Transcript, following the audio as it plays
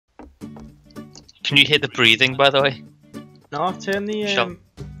Can you hear the breathing, by the way? No, I've turned the Shut-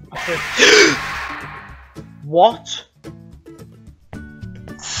 What?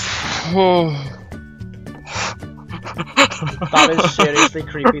 That is seriously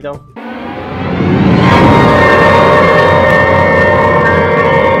creepy though.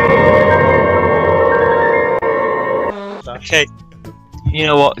 Okay. You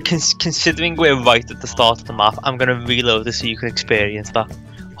know what? Considering we're right at the start of the map, I'm gonna reload this so you can experience that.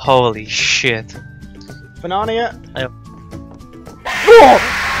 Holy shit. Banana yet? Yep.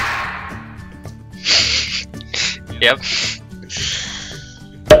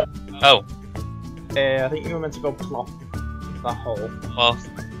 Oh. I think you were meant to go plop into that hole. Well,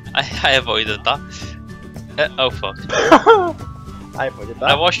 I avoided that. Oh fuck. I avoided that.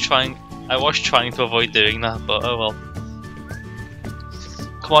 I was trying to avoid doing that, but oh well.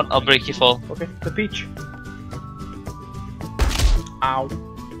 Come on, I'll break your fall. Okay, the peach. Ow.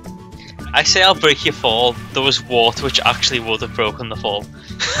 I say I'll break your fall. There was water which actually would have broken the fall.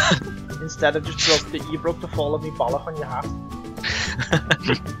 Instead of just you broke the fall of me bollock on your hat.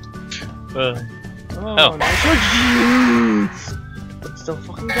 Oh. Nice. It still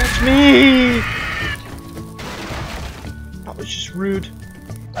fucking gets me. That was just rude.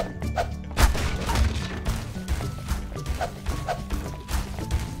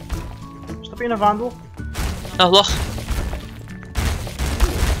 Stop being a vandal. Oh look.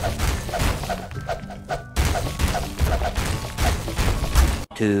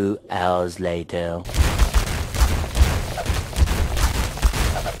 Two hours later.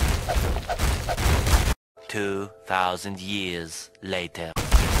 $2,000 years later.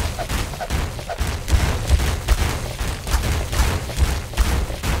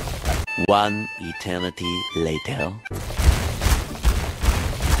 One eternity later.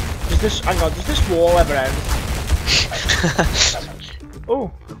 Does this wall ever end?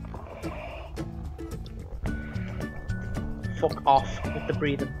 Oh. Fuck off with the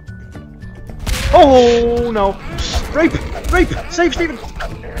breathing. Oh no! Rape! Rape! Save Stephen!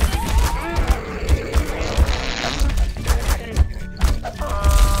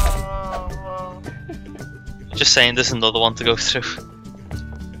 Just saying there's another one to go through.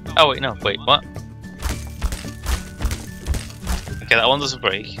 Oh wait, no, wait, what? Okay, that one doesn't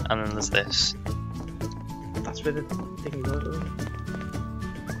break, and then there's this. That's where the thing goes.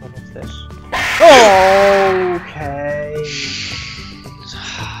 What's this? Okay.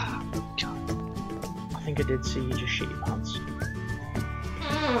 God. I think I did see you just shit your pants.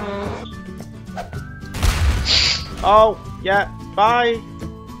 Oh, yeah. Bye.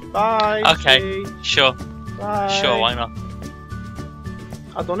 Bye. Okay, see. sure. Bye. Sure, why not?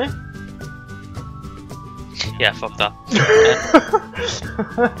 I've done it. Yeah, fuck that.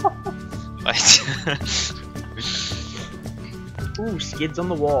 Right. Ooh, skids on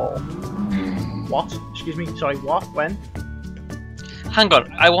the wall. What? Excuse me, sorry, what? When? Hang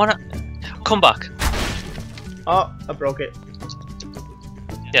on, I wanna... Come back. Oh, I broke it.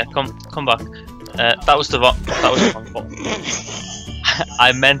 Yeah, come back. That was the wrong button.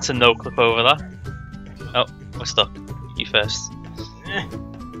 I meant to no-clip over that. Oh, we're stuck. You first.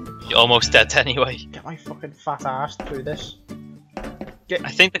 You're almost dead anyway. Get my fucking fat ass through this. I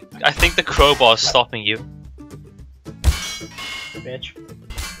think the crowbar's stopping you. Bitch.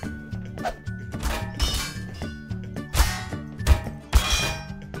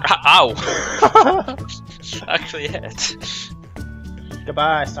 Ow! Actually hit.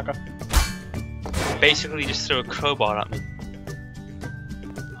 Goodbye, sucker. Basically just threw a crowbar at me.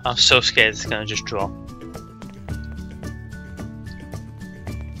 I'm so scared it's gonna just drop.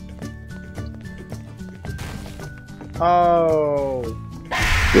 Oh.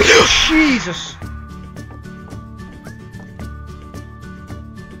 Jesus.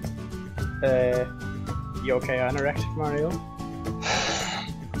 You okay, anorexic Mario?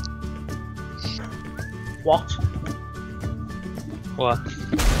 What? What?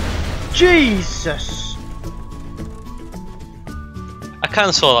 Jesus! I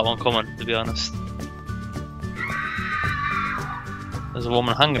kinda saw that one coming, to be honest. There's a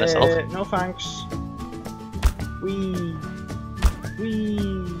woman hanging herself. No thanks. Wee.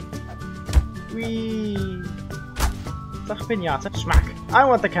 That's pinata. Smack. I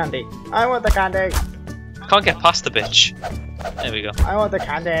want the candy. I want the candy. Can't get past the bitch. There we go. I want the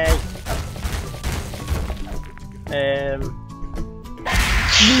candy.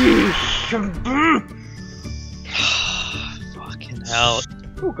 Fucking hell.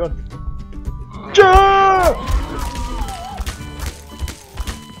 Oh god.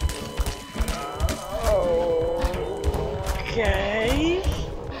 Okay.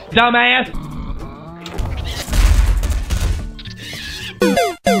 Dumbass!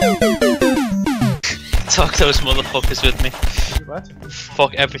 Talk those motherfuckers with me. What?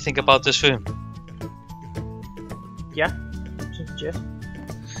 Fuck everything about this room. Yeah. Seems legit.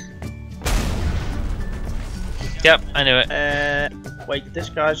 Yep, I knew it. Wait, this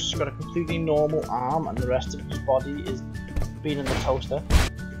guy's just got a completely normal arm and the rest of his body is being in the toaster.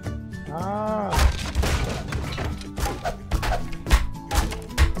 Ah.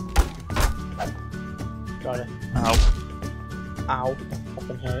 Got it. Ow. Ow.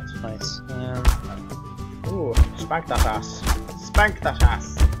 Fucking hurt. Nice. Ooh, spank that ass. Spank that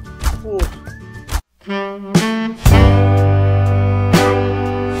ass. Ooh.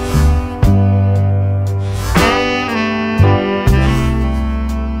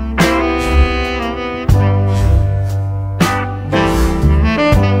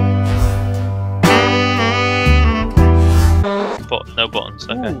 But no buttons,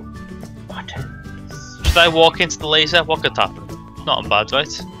 okay. Ooh. Buttons. Should I walk into the laser? What could happen? Not bad,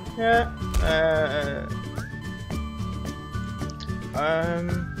 right? Yeah.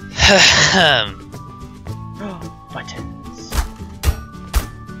 Buttons.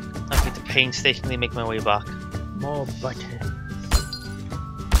 I need to painstakingly make my way back. More buttons.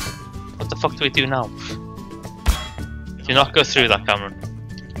 What the fuck do we do now? Do not go through that, Cameron.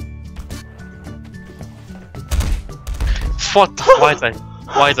 What? Why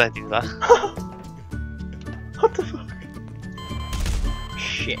did I do that? What the fuck?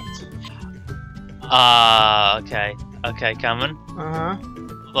 Shit. Ah, okay. Okay, Cameron. Uh-huh.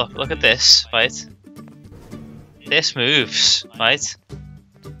 Look at this, right? This moves, right?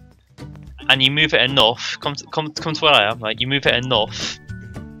 And you move it enough. Come to where I am, right? You move it enough,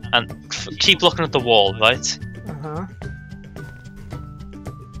 and keep looking at the wall, right? Uh-huh.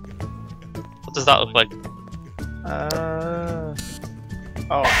 What does that look like?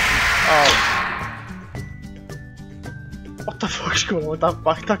 Oh. What the fuck's going on with that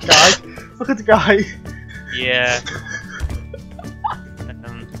back? That guy. Look at the guy. Yeah.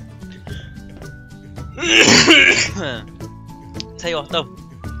 Tell you what though,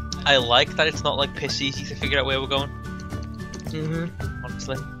 I like that it's not like piss easy to figure out where we're going.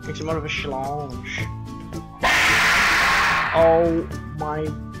 Honestly. Makes it more of a challenge. Oh my.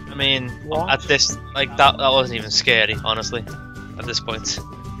 I mean, What? at this, like that wasn't even scary, honestly. At this point.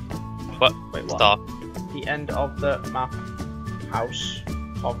 But Wait, what? stop. The end of the map. House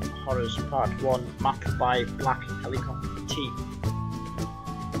of Horrors Part 1. Mapped by Black Helicopter T.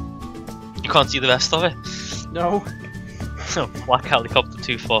 You can't see the rest of it. No. Black Helicopter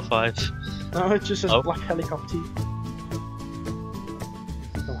 245. No, it just says Oh. Black Helicopter.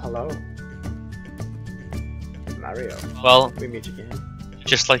 Oh, hello. Mario. Well, We meet again.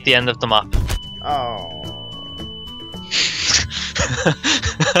 just like the end of the map. Oh.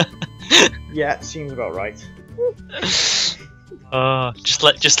 Yeah, seems about right. Just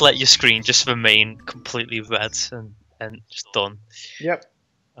let your screen just remain completely red and just done. Yep.